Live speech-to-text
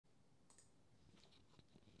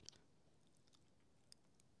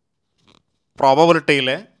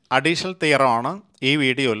പ്രോബബിലിറ്റിയിലെ additional തിയറമാണ് ഈ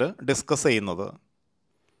വീഡിയോയിൽ discuss ചെയ്യുന്നത്.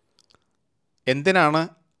 എന്തിനാണ്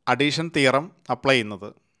അഡീഷൻ തിയറം അപ്ലൈ ചെയ്യുന്നത്?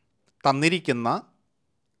 തന്നിരിക്കുന്ന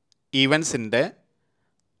ഈവൻസിൻ്റെ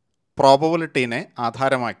പ്രോബബിലിറ്റീനെ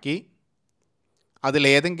ആധാരമാക്കി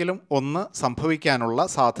അതിലേതെങ്കിലും ഒന്ന് സംഭവിക്കാനുള്ള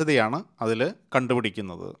സാധ്യതയാണ് അതിൽ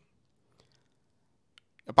കണ്ടുപിടിക്കുന്നത്.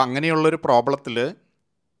 അപ്പം അങ്ങനെയുള്ളൊരു പ്രോബ്ലത്തിൽ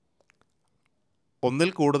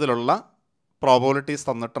ഒന്നിൽ കൂടുതലുള്ള പ്രോബബിലിറ്റീസ്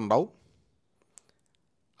തന്നിട്ടുണ്ടാവും.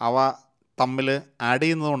 അവ തമ്മിൽ ആഡ്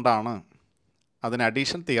ചെയ്യുന്നതുകൊണ്ടാണ് അതിന്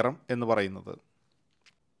അഡീഷൻ തിയറം എന്ന് പറയുന്നത്.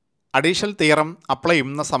 അഡീഷൻ തിയറം അപ്ലൈ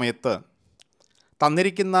ചെയ്യുന്ന സമയത്ത്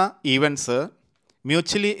തന്നിരിക്കുന്ന ഈവൻസ്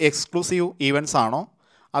മ്യൂച്വലി എക്സ്ക്ലൂസീവ് ഈവൻസ് ആണോ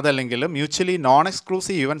അതല്ലെങ്കിൽ മ്യൂച്വലി നോൺ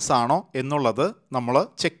എക്സ്ക്ലൂസീവ് ഈവൻസ് ആണോ എന്നുള്ളത് നമ്മൾ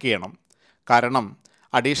ചെക്ക് ചെയ്യണം. കാരണം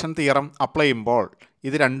അഡീഷൻ തിയറം അപ്ലൈ ചെയ്യുമ്പോൾ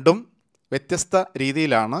ഇത് രണ്ടും വ്യത്യസ്ത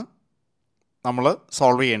രീതിയിലാണ് നമ്മൾ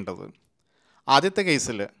സോൾവ് ചെയ്യേണ്ടത്. ആദ്യത്തെ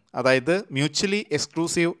കേസിൽ, അതായത് മ്യൂച്വലി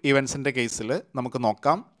എക്സ്ക്ലൂസീവ് ഇവൻസിൻ്റെ കേസിൽ നമുക്ക്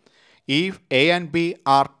നോക്കാം. If A and B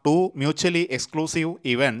are two mutually exclusive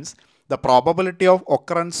events, the probability of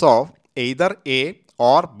occurrence of either A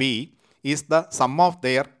or B is the sum of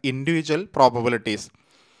their individual probabilities.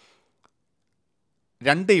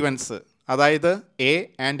 രണ്ട് ഇവൻസ്, അതായത് A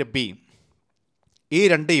and B, ഈ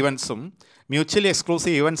രണ്ട് ഇവൻസും mutually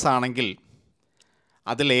exclusive events ആണെങ്കിൽ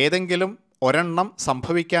അതിലേതെങ്കിലും ഒരെണ്ണം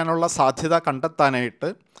സംഭവിക്കാനുള്ള സാധ്യത കണ്ടെത്താനായിട്ട്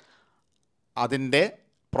അതിൻ്റെ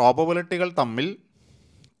പ്രോബബിലിറ്റികൾ തമ്മിൽ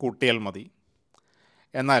കൂട്ടിയാൽ മതി.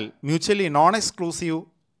 എന്നാൽ മ്യൂച്വലി നോൺ എക്സ്ക്ലൂസീവ്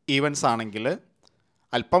ഈവൻസ് ആണെങ്കിൽ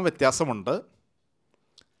അല്പം വ്യത്യാസമുണ്ട്.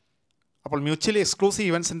 അപ്പോൾ മ്യൂച്വലി എക്സ്ക്ലൂസീവ്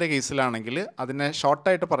ഈവൻസിൻ്റെ കേസിലാണെങ്കിൽ അതിനെ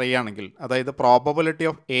ഷോർട്ടായിട്ട് പറയുകയാണെങ്കിൽ, അതായത് probability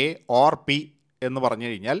of A or B എന്ന് പറഞ്ഞു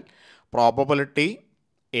കഴിഞ്ഞാൽ probability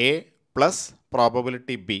A plus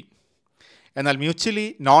probability B. എന്നാൽ മ്യൂച്വലി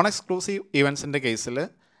നോൺ എക്സ്ക്ലൂസീവ് ഈവൻസിൻ്റെ കേസിൽ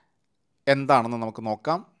എന്താണെന്ന് നമുക്ക്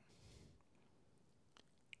നോക്കാം.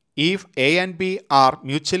 If A and B are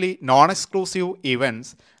mutually non-exclusive events,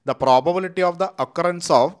 the probability of the occurrence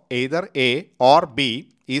of either A or B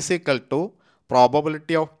is equal to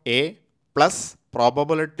probability of A plus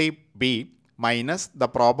probability B minus the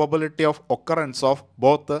probability of occurrence of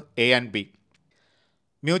both A and B.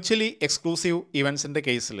 Mutually exclusive ഇവൻസിൻ്റെ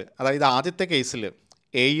കേസിൽ, അതായത് ആദ്യത്തെ കേസിൽ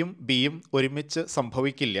എയും ബിയും ഒരുമിച്ച്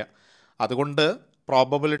സംഭവിക്കില്ല. അതുകൊണ്ട്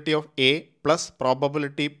probability of A plus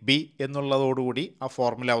probability B എന്നുള്ളതോടുകൂടി ആ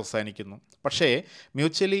ഫോർമുല അവസാനിക്കുന്നു. പക്ഷേ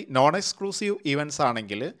മ്യൂച്വലി നോൺ എക്സ്ക്ലൂസീവ് ഈവൻസ്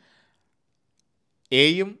ആണെങ്കിൽ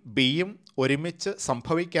എയും ബിയും ഒരുമിച്ച്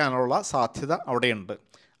സംഭവിക്കാനുള്ള സാധ്യത അവിടെയുണ്ട്.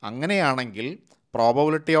 അങ്ങനെയാണെങ്കിൽ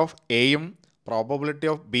പ്രോബബിലിറ്റി ഓഫ് എയും പ്രോബബിലിറ്റി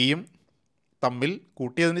ഓഫ് ബിയും തമ്മിൽ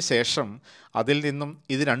കൂട്ടിയതിന് ശേഷം അതിൽ നിന്നും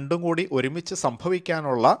ഇത് രണ്ടും കൂടി ഒരുമിച്ച്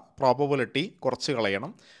സംഭവിക്കാനുള്ള പ്രോബബിലിറ്റി കുറച്ച്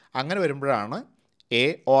കളയണം. അങ്ങനെ വരുമ്പോഴാണ് എ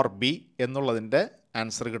ഓർ ബി എന്നുള്ളതിൻ്റെ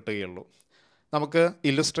ആൻസർ കിട്ടുകയുള്ളൂ. നമുക്ക്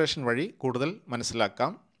ഇല്ലുസ്ട്രേഷൻ വഴി കൂടുതൽ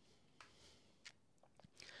മനസ്സിലാക്കാം.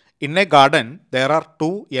 In A garden there R 2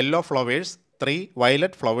 yellow flowers, 3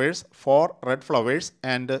 violet flowers, 4 red flowers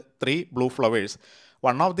and 3 blue flowers.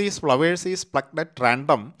 One of these flowers is plucked at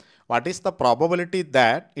random. What is the probability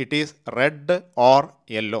that it is red or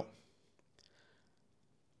yellow?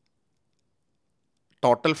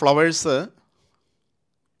 Total flowers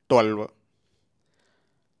 12.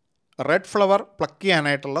 Red flower pluck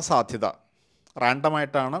ചെയ്യാനായിട്ടുള്ള സാധ്യത,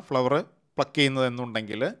 റാൻഡമായിട്ടാണ് flower pluck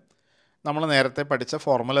ചെയ്യുന്നതെന്നുണ്ടെങ്കിൽ നമ്മൾ നേരത്തെ പഠിച്ച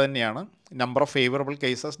formula തന്നെയാണ്. Number of favourable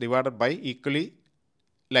cases divided by equally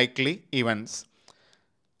likely events.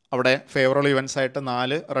 അവിടെ favourable events ആയിട്ട്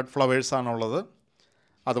 4 red ഫ്ലവേഴ്സാണുള്ളത്.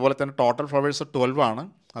 അതുപോലെ തന്നെ ടോട്ടൽ ഫ്ലവേഴ്സ് 12 ആണ്.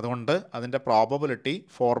 അതുകൊണ്ട് അതിൻ്റെ പ്രോബബിലിറ്റി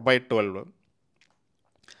 4/12.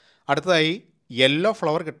 അടുത്തതായി യെല്ലോ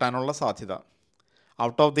ഫ്ലവർ കിട്ടാനുള്ള സാധ്യത.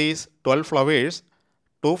 Out of these 12 flowers,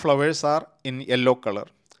 2 flowers are in yellow color.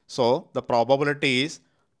 So the probability is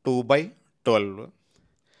 2/12.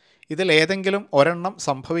 ഇതിൽ ഏതെങ്കിലും ഒരെണ്ണം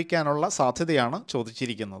സംഭവിക്കാനുള്ള സാധ്യതയാണ്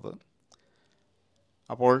ചോദിച്ചിരിക്കുന്നത്.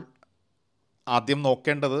 അപ്പോൾ ആദ്യം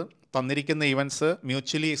നോക്കേണ്ടത് തന്നിരിക്കുന്ന ഈവൻസ്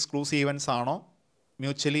മ്യൂച്വലി എക്സ്ക്ലൂസീവ് ഈവൻസ് ആണോ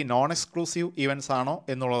മ്യൂച്വലി നോൺ എക്സ്ക്ലൂസീവ് ഈവൻസ് ആണോ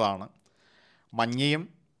എന്നുള്ളതാണ്. മഞ്ഞയും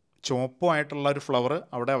ചുവപ്പുമായിട്ടുള്ള ഒരു ഫ്ലവർ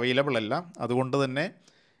അവിടെ അവൈലബിൾ അല്ല. അതുകൊണ്ട് തന്നെ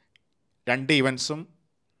രണ്ട് ഈവൻസും,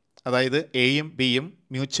 അതായത് എയും ബിയും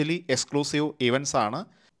മ്യൂച്വലി എക്സ്ക്ലൂസീവ് ഈവൻസ് ആണ്.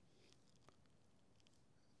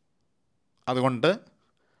 അതുകൊണ്ട്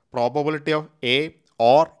probability of A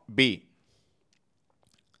or B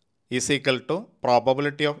is equal to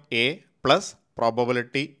probability of A plus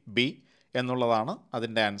probability B എന്നുള്ളതാണ്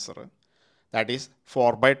അതിൻ്റെ answer. That is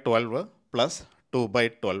 4/12 plus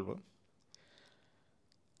 2/12.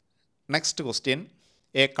 Next question.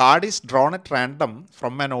 A card is drawn at random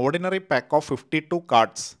from an ordinary pack of 52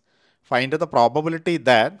 cards. Find the probability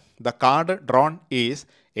that the card drawn is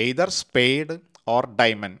either spade or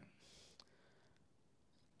diamond.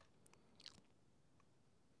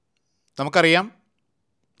 നമുക്കറിയാം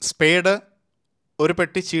spade ഒരു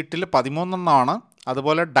പെട്ടി ചീട്ടിൽ 13 എണ്ണമാണ്,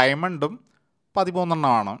 അതുപോലെ ഡയമണ്ടും 13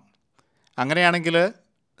 എണ്ണമാണ്. അങ്ങനെയാണെങ്കിൽ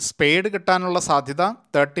spade കിട്ടാനുള്ള സാധ്യത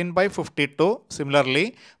 13/52. Similarly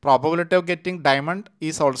probability of getting diamond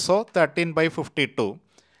is also 13/52.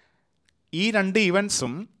 ഈ രണ്ട്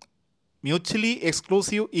ഇവൻസും മ്യൂച്വലി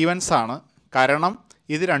എക്സ്ക്ലൂസീവ് ഇവൻസ് ആണ്. കാരണം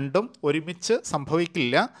ഇത് രണ്ടും ഒരുമിച്ച്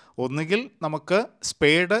സംഭവിക്കില്ല. ഒന്നുകിൽ നമുക്ക്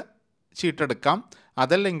സ്പേഡ് ചീട്ടെടുക്കാം,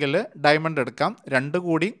 അതല്ലെങ്കിൽ ഡയമണ്ട് എടുക്കാം. രണ്ട്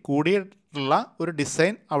കൂടിയിട്ടുള്ള ഒരു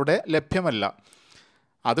ഡിസൈൻ അവിടെ ലഭ്യമല്ല.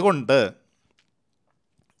 അതുകൊണ്ട്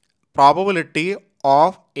probability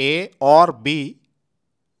of A or B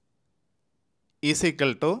is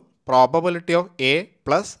equal to probability of A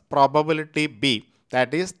plus probability B.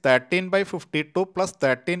 That is 13/52 plus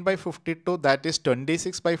 13/52, that is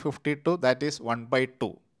 26/52, that is 1/2.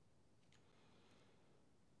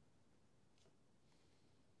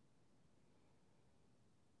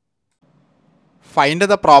 Find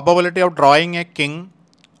the probability of drawing a king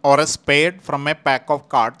or a spade from a pack of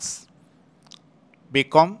cards.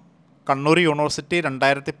 BCom Kannur University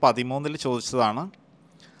 2013 ചോദിച്ചതാണ്.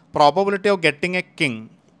 Probability of getting a king,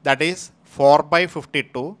 that is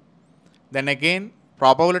 4/52. Then again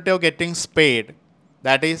probability of getting spade,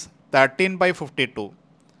 that is 13/52.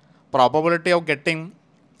 Probability of getting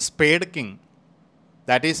spade king,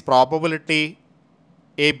 that is probability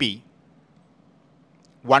AB,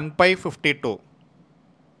 1/52,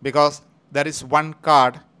 because there is one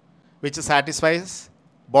card which satisfies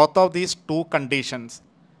both of these two conditions,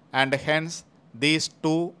 and hence these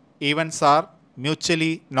two events are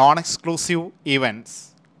mutually non-exclusive events.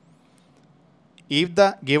 If the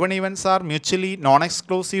given events are mutually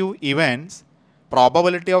non-exclusive events,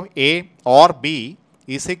 probability of A or B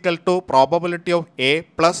is equal to probability of A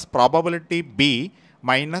plus probability B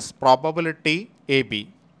minus probability AB.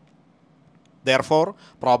 Therefore,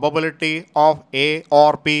 probability of A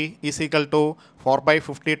or B is equal to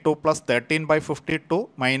 4/52 plus 13/52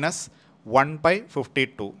 minus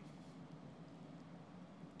 1/52.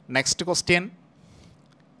 Next question.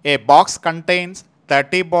 A box contains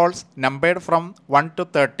 30 balls numbered from 1 to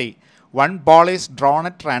 30. One ball is drawn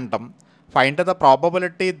at random. Find the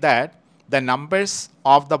probability that the numbers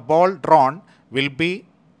of the ball drawn will be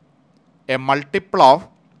a multiple of,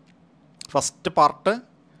 first part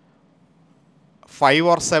 5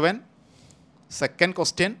 or 7. Second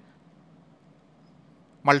question,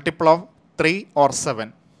 multiple of 3 or 7.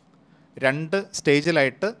 രണ്ട്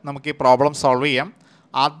സ്റ്റേജിലായിട്ട് നമുക്ക് ഈ problem solve ചെയ്യാം.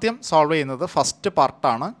 ആദ്യം solve ചെയ്യുന്നത് first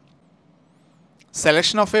പാർട്ടാണ്.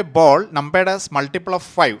 Selection of a ball numbered as multiple of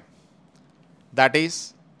 5, that is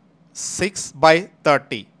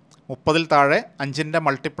 6/30. 30 താഴെ 5ൻ്റെ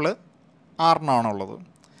multiple 6 ആണുള്ളത്.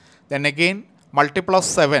 Then again multiple of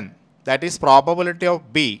 7, that is probability of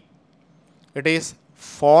B, it is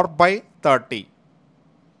 4/30.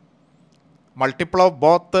 Multiple of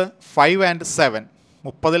both 5 and 7,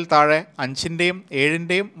 30 താഴെ 5ൻ്റെയും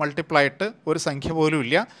 7ൻ്റെയും മൾട്ടിപ്പിളായിട്ട് ഒരു സംഖ്യ പോലും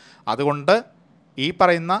ഇല്ല. അതുകൊണ്ട് ഈ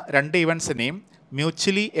പറയുന്ന രണ്ട് ഇവൻസിനെയും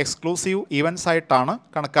മ്യൂച്വലി എക്സ്ക്ലൂസീവ് ഇവൻസ് ആയിട്ടാണ്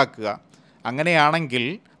കണക്കാക്കുക. അങ്ങനെയാണെങ്കിൽ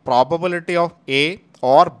probability of A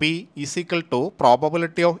or B is equal to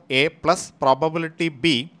probability of A plus probability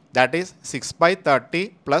B, that is 6/30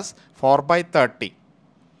 plus 4/30.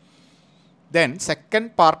 Then second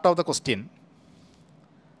part of the question,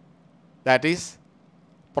 that is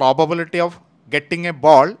probability of getting a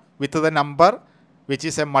ball with the number which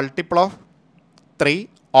is a multiple of 3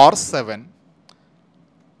 or 7.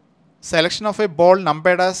 Selection of a ball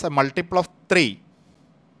numbered as a multiple of 3,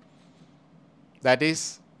 that is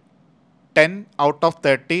 10 out of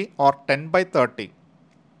 30 or 10/30.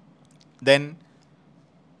 Then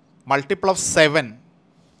multiple of 7,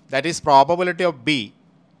 that is probability of B,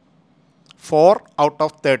 4 out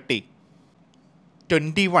of 30.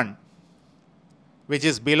 21, which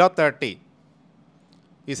is below 30,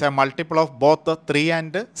 is a multiple of both 3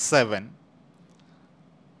 and 7.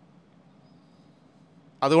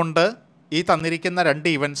 അതുകൊണ്ട് ഈ തന്നിരിക്കുന്ന രണ്ട്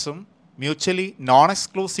ഇവൻസും mutually non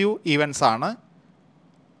exclusive events ആണ്.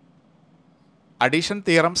 Addition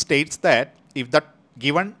theorem states that if the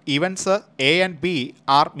given events A and B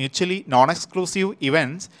are mutually non-exclusive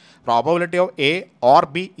events, probability of A or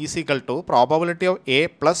B is equal to probability of A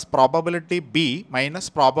plus probability B minus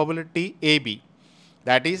probability AB.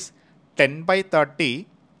 That is 10/30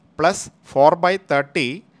 plus 4/30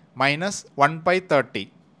 minus 1/30.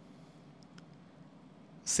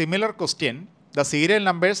 Similar question, the serial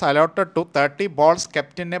numbers allotted to 30 balls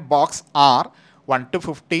kept in a box are 1 to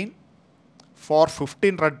 15 for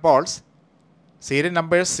 15 red balls, serial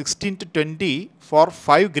numbers 16 to 20 for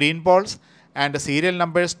 5 green balls, and serial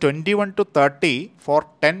numbers 21 to 30 for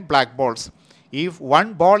 10 black balls. If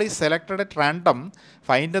one ball is selected at random,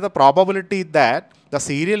 find the probability that the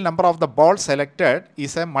serial number of the ball selected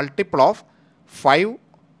is a multiple of 5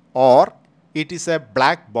 or it is a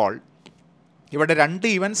black ball. ഇവിടെ രണ്ട്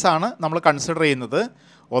events ആണ് നമ്മൾ consider ചെയ്യുന്നത്.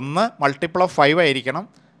 ഒന്ന് multiple of 5 ആയിരിക്കണം,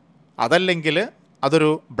 അതല്ലെങ്കിൽ അതൊരു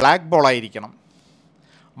black ball ആയിരിക്കണം.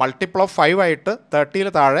 മൾട്ടിപ്പിൾ ഓഫ് 5 ആയിട്ട് 30-ൽ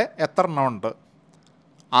താഴെ എത്ര എണ്ണം ഉണ്ട്?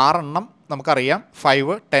 6 എണ്ണം നമുക്കറിയാം.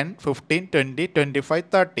 5, 10, 15, 20, 25,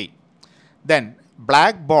 30. Then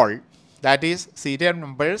black ball, that is serial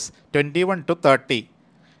numbers 21 to 30.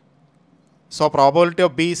 So probability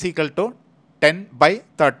of B is equal to 10 by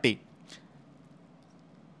 30.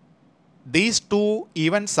 These two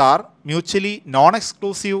events are mutually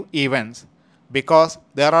non-exclusive events because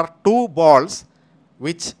there are two balls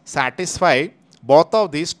which satisfy both of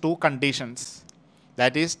these two conditions,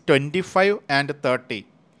 that is 25 and 30.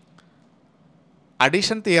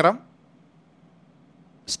 Addition theorem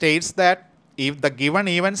states that if the given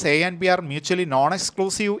events A and B are mutually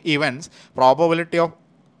non-exclusive events, probability of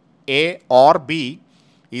A or B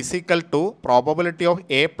is equal to probability of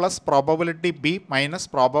A plus probability B minus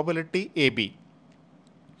probability AB.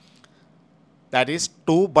 That is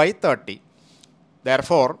 2 by 30.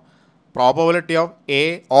 Therefore, probability of A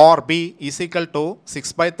or B is equal to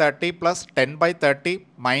 6 by 30 plus 10 by 30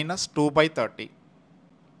 minus 2 by 30.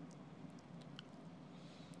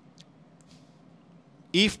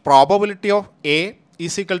 If probability of A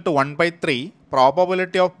is equal to 1 by 3,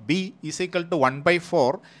 probability of B is equal to 1 by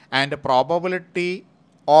 4 and probability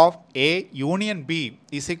of A union B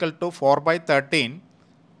is equal to 4 by 13,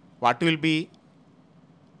 what will be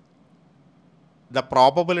the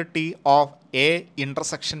probability of A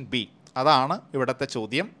intersection B? അതാണ് ഇവിടുത്തെ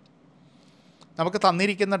ചോദ്യം. നമുക്ക്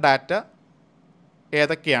തന്നിരിക്കുന്ന data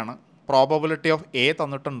ഏതൊക്കെയാണ്? Probability of A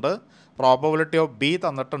തന്നിട്ടുണ്ട്, probability of B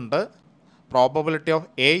തന്നിട്ടുണ്ട്, probability of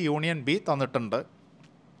A union B തന്നിട്ടുണ്ട്.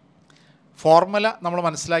 Formula നമ്മൾ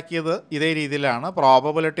മനസ്സിലാക്കിയത് ഇതേ രീതിയിലാണ്.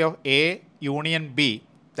 Probability of A union B,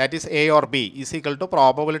 that is A or B, is equal to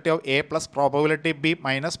probability of A plus probability B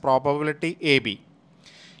minus probability AB.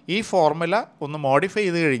 ഈ formula ഒന്ന് modify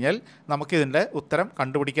ചെയ്ത് കഴിഞ്ഞാൽ നമുക്കിതിൻ്റെ ഉത്തരം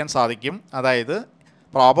കണ്ടുപിടിക്കാൻ സാധിക്കും. അതായത്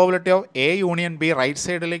probability of A union B right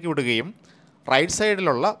സൈഡിലേക്ക് വിടുകയും റൈറ്റ്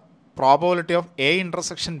സൈഡിലുള്ള probability of A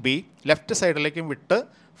intersection B left സൈഡിലേക്കും വിട്ട്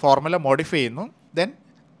ഫോർമുല മോഡിഫൈ ചെയ്യുന്നു. Then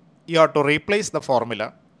you have to replace the formula.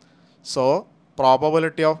 So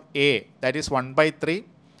probability of A, that is 1/3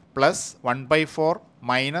 plus 1/4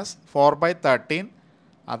 minus 4/13,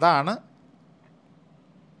 അതാണ്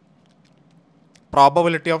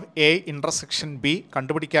probability of A intersection B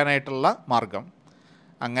കണ്ടുപിടിക്കാനായിട്ടുള്ള മാർഗം.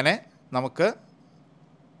 അങ്ങനെ നമുക്ക്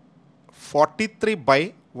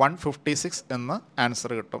 43/156 എന്ന്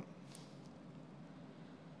ആൻസർ കിട്ടും.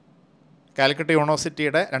 കാലിക്കറ്റ്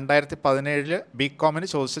യൂണിവേഴ്സിറ്റിയുടെ 2017 ബികോമിന്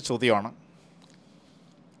ചോദിച്ച ചോദ്യമാണ്.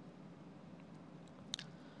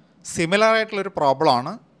 സിമിലർ ആയിട്ടുള്ളൊരു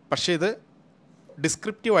പ്രോബ്ലമാണ്, പക്ഷേ ഇത്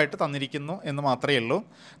ഡിസ്ക്രിപ്റ്റീവ് ആയിട്ട് തന്നിരിക്കുന്നു എന്ന് മാത്രമേ ഉള്ളൂ.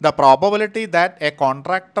 The probability that A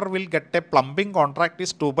contractor will get A plumbing contract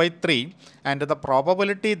is 2/3 and the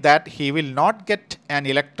probability that he will not get an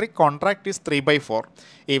electric contract is 3/4.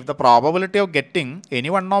 If the probability of getting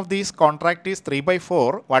any one of these contract is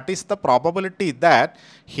 3/4, what is the probability that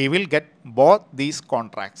he will get both these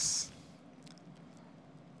contracts?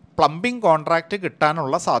 Plumbing contract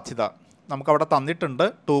കിട്ടാനുള്ള സാധ്യത നമുക്കവിടെ തന്നിട്ടുണ്ട്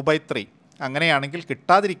 2/3. അങ്ങനെയാണെങ്കിൽ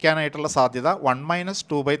കിട്ടാതിരിക്കാനായിട്ടുള്ള സാധ്യത 1 -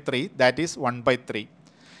 2/3, that is 1/3.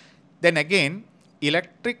 Then again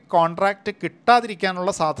electric contract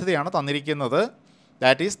കിട്ടാതിരിക്കാനുള്ള സാധ്യതയാണ് തന്നിരിക്കുന്നത്,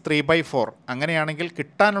 that is 3/4. അങ്ങനെയാണെങ്കിൽ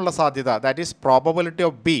കിട്ടാനുള്ള സാധ്യത, that is probability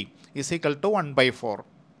of B is equal to 1/4.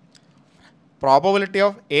 Probability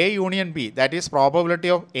of A union B, that is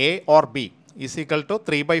probability of A or B is equal to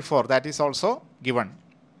 3/4, that is also given.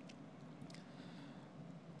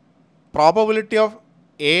 Probability of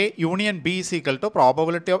A union B is equal to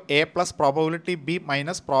probability of A plus probability B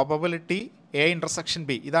minus probability A intersection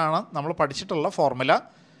B. ഇതാണ് നമ്മൾ പഠിച്ചിട്ടുള്ള formula.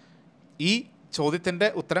 ഈ ചോദ്യത്തിൻ്റെ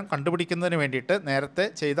ഉത്തരം കണ്ടുപിടിക്കുന്നതിന് വേണ്ടിയിട്ട് നേരത്തെ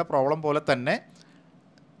ചെയ്ത problem പോലെ തന്നെ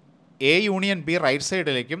A യൂണിയൻ B റൈറ്റ്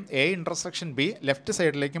സൈഡിലേക്കും A intersection B ലെഫ്റ്റ്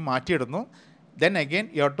സൈഡിലേക്കും മാറ്റിയിടുന്നു. Then again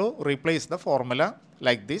you have to replace the formula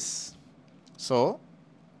like this. So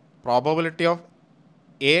probability of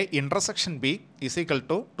A intersection B is equal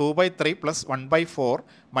to 2/3 plus 1/4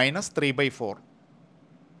 minus 3/4.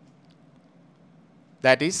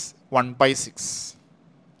 That is 1/6.